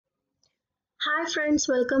Hi friends,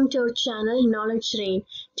 welcome to our channel Knowledge Rain.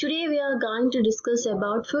 Today we are going to discuss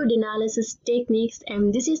about food analysis techniques,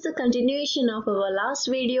 and this is the continuation of our last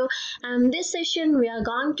video. And this session we are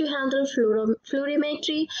going to handle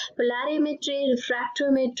fluorimetry, polarimetry,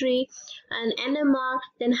 refractometry and NMR,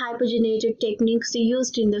 then hyphenated techniques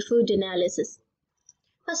used in the food analysis.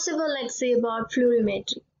 First of all, let's say about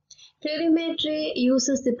fluorimetry. Fluorimetry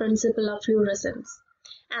uses the principle of fluorescence,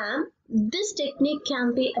 and this technique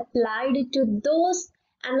can be applied to those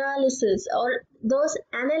analyses or those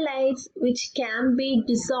analytes which can be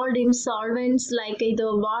dissolved in solvents like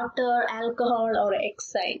either water, alcohol or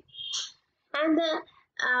Fssai. And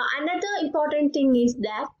another important thing is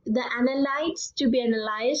that the analytes to be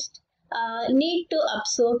analyzed need to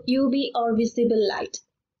absorb UV or visible light.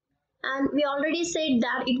 And we already said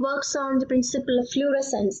that it works on the principle of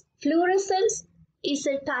fluorescence. Fluorescence is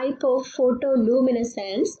a type of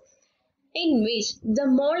photoluminescence in which the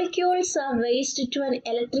molecules are raised to an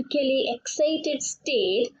electrically excited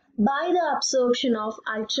state by the absorption of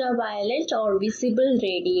ultraviolet or visible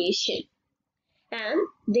radiation, and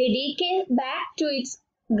they decay back to its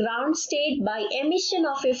ground state by emission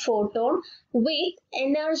of a photon with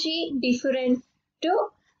energy different to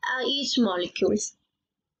each molecules.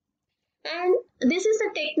 And this is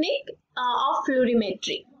the technique of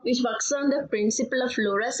fluorimetry, which works on the principle of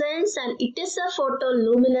fluorescence, and it is a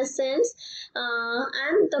photoluminescence,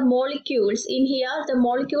 and the molecules in here, the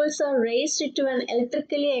molecules are raised to an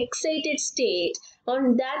electrically excited state.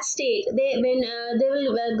 On that state, they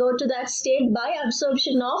will go to that state by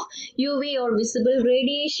absorption of UV or visible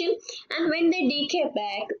radiation, and when they decay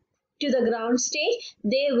back to the ground state,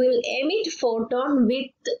 they will emit photon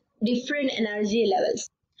with different energy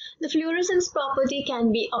levels. The fluorescence property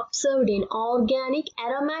can be observed in organic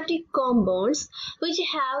aromatic compounds which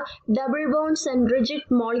have double bonds and rigid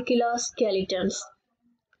molecular skeletons.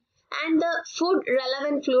 And the food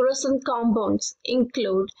relevant fluorescent compounds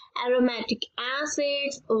include aromatic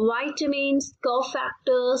acids, vitamins,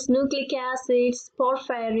 cofactors, nucleic acids,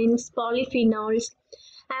 porphyrins, polyphenols,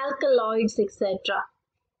 alkaloids, etc.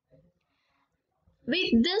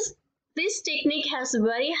 With this technique has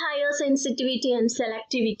very higher sensitivity and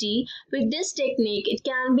selectivity. With this technique, it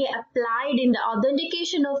can be applied in the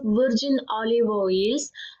authentication of virgin olive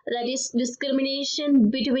oils, that is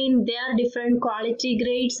discrimination between their different quality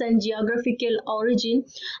grades and geographical origin,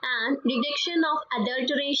 and detection of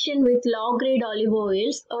adulteration with low-grade olive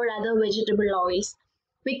oils or other vegetable oils.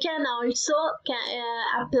 We can also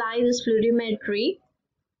apply this fluorimetry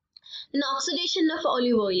in oxidation of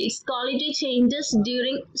olive oil. Its quality changes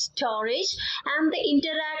during storage, and the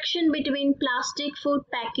interaction between plastic food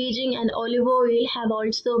packaging and olive oil have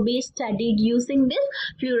also been studied using this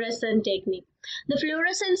fluorescent technique. The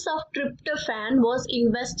fluorescence of tryptophan was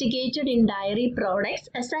investigated in dairy products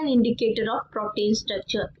as an indicator of protein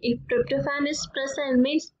structure. If tryptophan is present,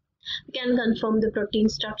 means we can confirm the protein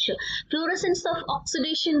structure. Fluorescence of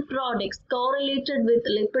oxidation products correlated with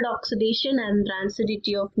lipid oxidation and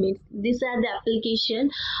rancidity of meat. These are the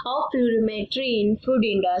application of fluorimetry in food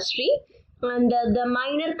industry. And the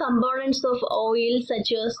minor components of oil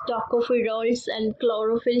such as tocopherols and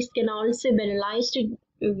chlorophylls can also be analyzed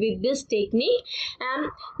with this technique.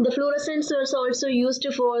 And the fluorescence was also used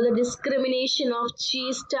for the discrimination of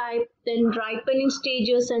cheese type, then ripening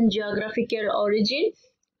stages and geographical origin.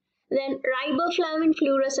 Then riboflavin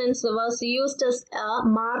fluorescence was used as a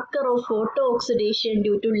marker of photooxidation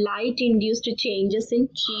due to light-induced changes in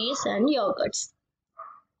cheese and yogurts.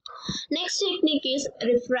 Next technique is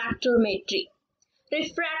refractometry.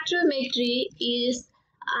 Refractometry is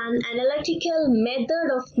an analytical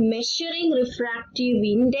method of measuring refractive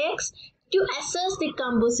index to assess the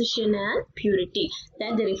composition and purity.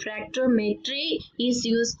 Then the refractometry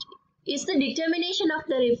is the determination of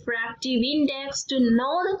the refractive index to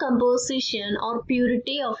know the composition or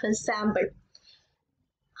purity of a sample.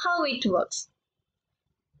 How it works?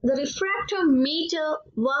 The refractometer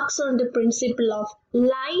works on the principle of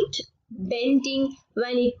light bending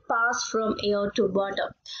when it passes from air to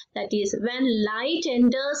water. That is, when light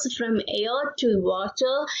enters from air to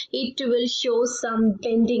water, it will show some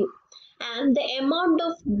bending. And the amount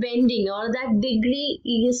of bending or that degree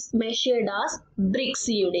is measured as Briggs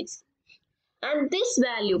units. And this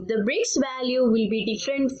value, the Briggs value, will be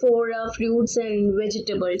different for fruits and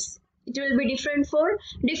vegetables. It will be different for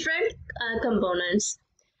different components.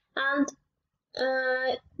 And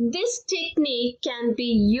this technique can be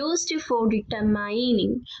used for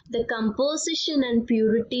determining the composition and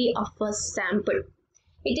purity of a sample.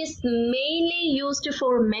 It is mainly used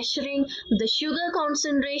for measuring the sugar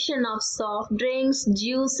concentration of soft drinks,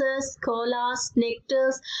 juices, colas,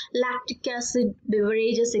 nectars, lactic acid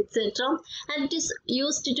beverages, etc. And it is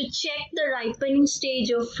used to check the ripening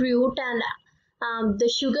stage of fruit and the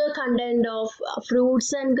sugar content of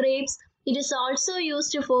fruits and grapes. It is also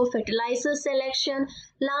used for fertilizer selection,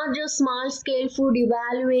 large or small scale food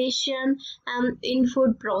evaluation, and in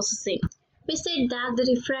food processing. We said that the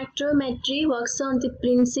refractometry works on the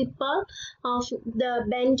principle of the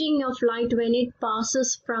bending of light when it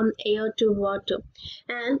passes from air to water.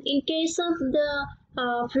 And in case of the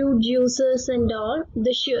fruit juices and all,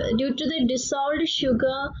 due to the dissolved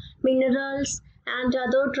sugar, minerals, and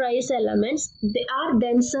other trace elements, they are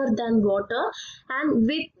denser than water, and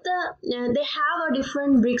with they have a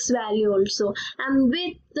different Brix value also, and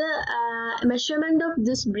with the measurement of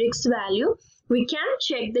this Brix value we can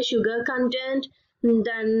check the sugar content, then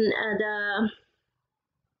the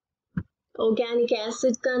organic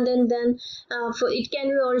acid content, then it can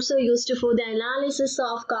be also used for the analysis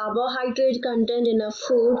of carbohydrate content in a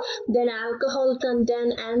food, then alcohol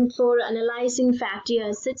content, and for analyzing fatty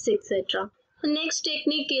acids, etc. The next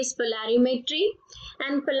technique is polarimetry,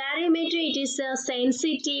 and polarimetry, it is a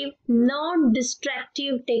sensitive,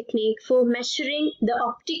 non-destructive technique for measuring the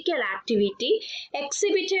optical activity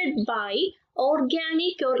exhibited by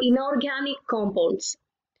organic or inorganic compounds.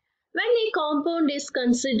 When a compound is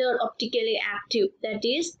considered optically active, that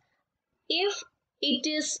is, if it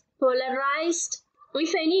is polarized,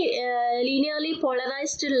 if any linearly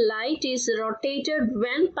polarized light is rotated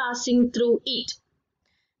when passing through it,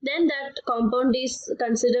 then that compound is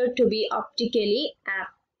considered to be optically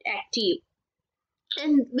active.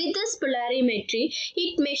 And with this polarimetry,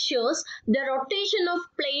 it measures the rotation of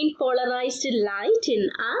plain polarized light in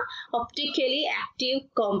an optically active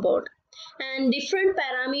compound. And different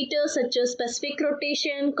parameters such as specific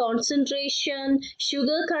rotation, concentration,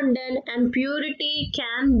 sugar content, and purity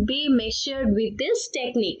can be measured with this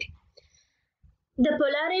technique. The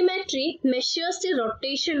polarimetry measures the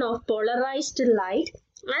rotation of polarized light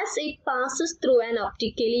as it passes through an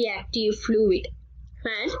optically active fluid.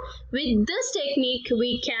 And with this technique,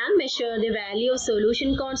 we can measure the value of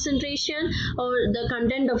solution concentration or the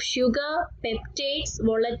content of sugar, peptides,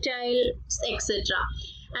 volatiles, etc.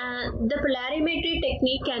 The polarimetry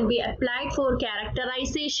technique can be applied for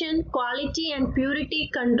characterization, quality and purity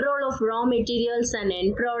control of raw materials and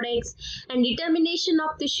end products, and determination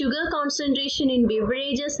of the sugar concentration in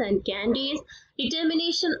beverages and candies,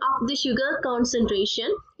 determination of the sugar concentration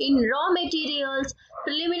in raw materials,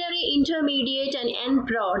 preliminary, intermediate and end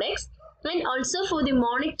products, and also for the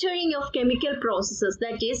monitoring of chemical processes,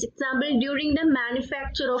 that is, example, during the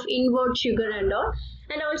manufacture of inward sugar and all,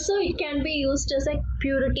 and also it can be used as a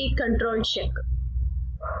purity control check.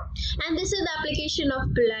 And this is the application of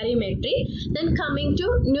polarimetry. Then coming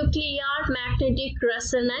to nuclear magnetic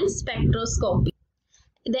resonance spectroscopy.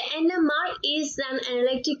 The NMR is an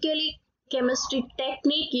analytically chemistry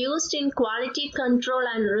technique used in quality control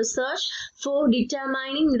and research for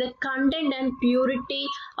determining the content and purity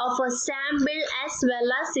of a sample as well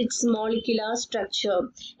as its molecular structure.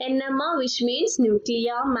 NMR, which means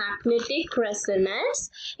nuclear magnetic resonance,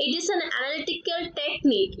 it is an analytical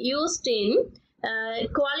technique used in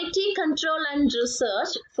quality control and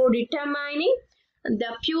research for determining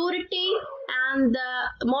the purity and the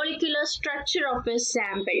molecular structure of a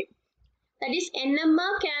sample. That is,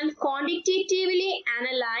 NMR can quantitatively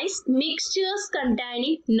analyze mixtures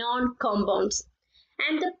containing non-compounds.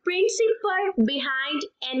 And the principle behind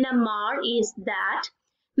NMR is that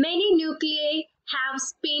many nuclei have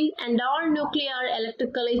spin and all nuclei are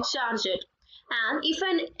electrically charged. And if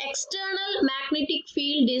an external magnetic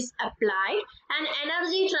field is applied, an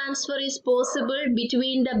energy transfer is possible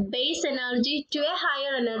between the base energy to a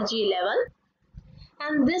higher energy level.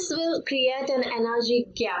 And this will create an energy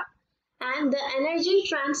gap. And the energy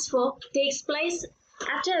transfer takes place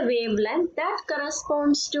at a wavelength that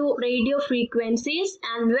corresponds to radio frequencies,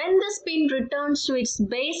 and when the spin returns to its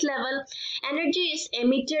base level, energy is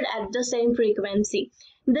emitted at the same frequency.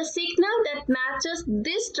 The signal that matches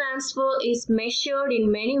this transfer is measured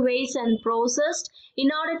in many ways and processed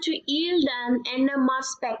in order to yield an NMR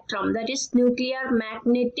spectrum, that is nuclear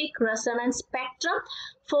magnetic resonance spectrum,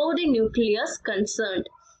 for the nucleus concerned.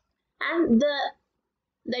 And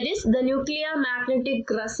the nuclear magnetic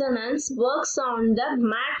resonance works on the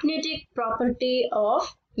magnetic property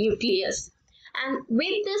of nucleus. And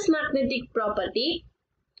with this magnetic property,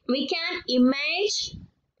 we can image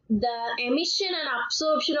the emission and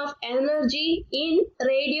absorption of energy in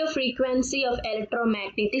radio frequency of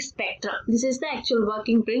electromagnetic spectrum. This is the actual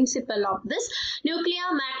working principle of this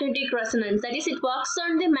nuclear magnetic resonance. That is, it works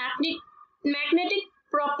on the magnetic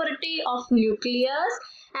property of nucleus,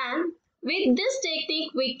 and with this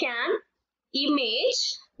technique we can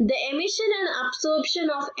image the emission and absorption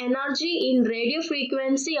of energy in radio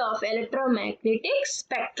frequency of electromagnetic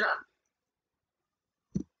spectrum.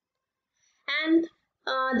 And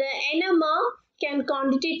the NMR can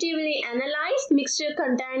quantitatively analyze mixture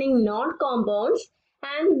containing non-compounds,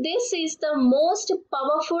 and this is the most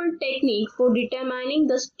powerful technique for determining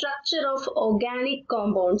the structure of organic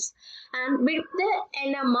compounds. And with the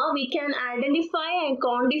NMR, we can identify and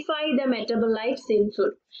quantify the metabolites in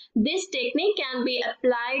food. This technique can be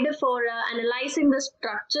applied for analyzing the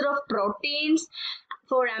structure of proteins,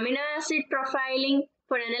 for amino acid profiling,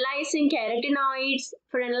 for analyzing carotenoids,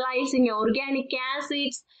 for analyzing organic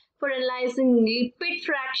acids, for analyzing lipid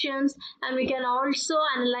fractions, and we can also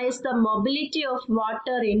analyze the mobility of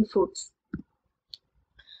water in foods.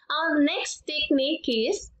 Our next technique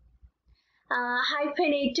is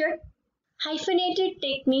hyphenated. Hyphenated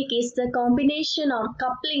technique is the combination or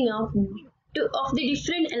coupling of the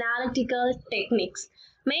different analytical techniques.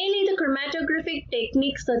 Mainly the chromatographic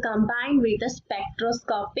techniques are combined with the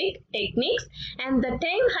spectroscopic techniques, and the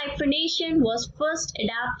term hyphenation was first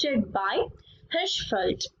adapted by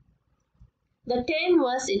Hirschfeld. The term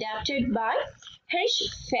was adapted by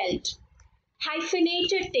Hirschfeld.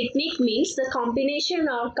 Hyphenated technique means the combination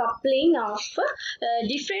or coupling of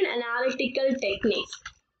different analytical techniques.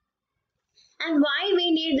 And why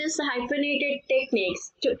we need this hyphenated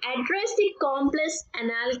techniques? To address the complex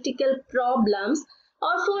analytical problems,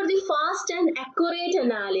 or for the fast and accurate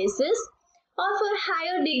analysis, or for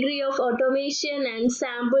higher degree of automation and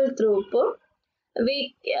sample throughput.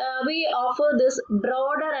 We offer this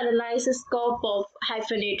broader analysis scope of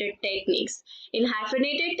hyphenated techniques. In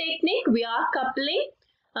hyphenated technique, we are coupling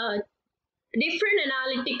different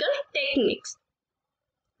analytical techniques.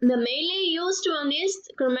 The mainly used one is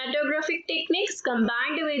chromatographic techniques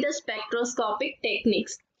combined with the spectroscopic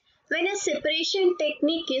techniques. When a separation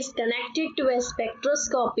technique is connected to a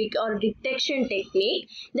spectroscopic or detection technique,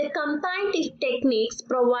 the combined techniques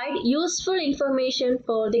provide useful information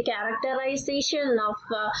for the characterization of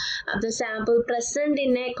the sample present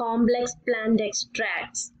in a complex plant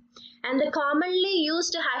extracts. And the commonly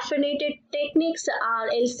used hyphenated techniques are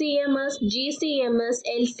LCMS, GCMS,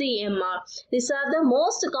 LCMR. These are the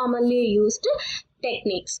most commonly used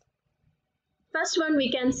techniques. First one we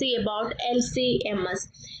can see about LCMS.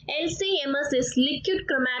 LCMS is liquid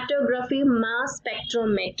chromatography mass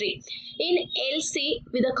spectrometry. In LC,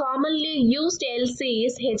 with the commonly used LC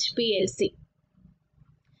is HPLC.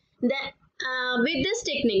 With this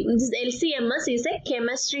technique, this LCMS is a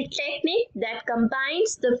chemistry technique that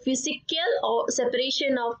combines the physical or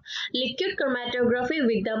separation of liquid chromatography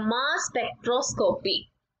with the mass spectroscopy.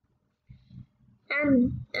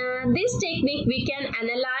 And this technique we can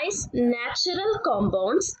analyze natural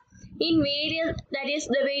compounds in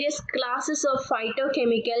various classes of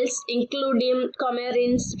phytochemicals, including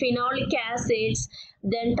coumarins, phenolic acids,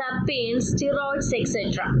 then terpenes, steroids,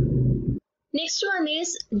 etc. Next one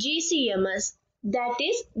is GCMS, that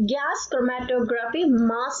is gas chromatography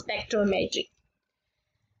mass spectrometry.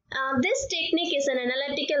 This technique is an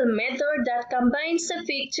analytical method that combines the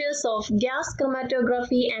features of gas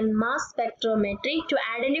chromatography and mass spectrometry to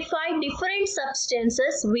identify different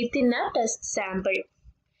substances within a test sample.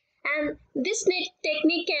 And this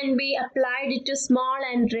technique can be applied to small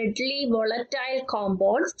and readily volatile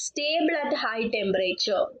compounds stable at high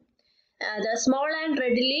temperature. The small and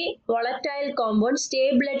readily volatile compounds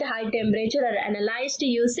stable at high temperature are analyzed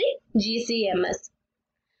using GCMS.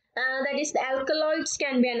 That is, the alkaloids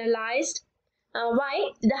can be analyzed.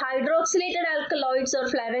 Why? The hydroxylated alkaloids or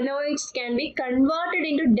flavonoids can be converted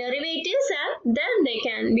into derivatives and then they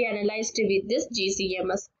can be analyzed with this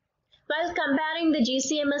GCMS. While comparing the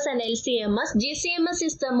GCMS and LCMS, GCMS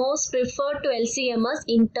is the most preferred to LCMS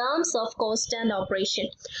in terms of cost and operation.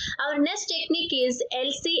 Our next technique is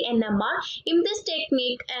LC-NMR. In this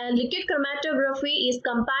technique, liquid chromatography is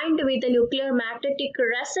combined with the nuclear magnetic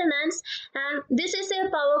resonance, and this is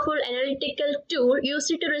a powerful analytical tool used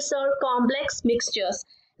to resolve complex mixtures.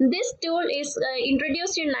 This tool is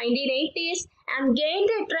introduced in 1980s and gained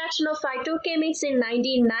the attraction of phytochemics in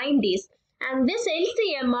 1990s. And this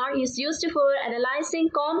LCMR is used for analyzing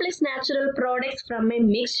complex natural products from a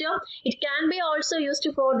mixture. It can be also used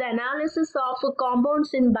for the analysis of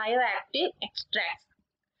compounds in bioactive extracts.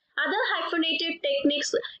 Other hyphenated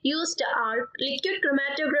techniques used are liquid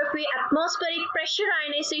chromatography, atmospheric pressure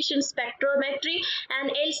ionization spectrometry,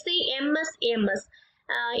 and LC-MS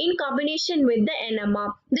in combination with the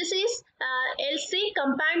NMR. This is LC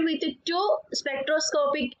combined with two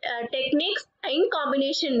spectroscopic techniques in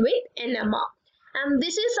combination with NMR. And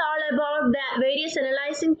this is all about the various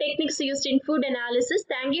analyzing techniques used in food analysis.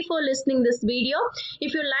 Thank you for listening this video.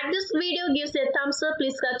 If you like this video, give us a thumbs up.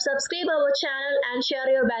 Please subscribe our channel and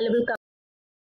share your valuable comments.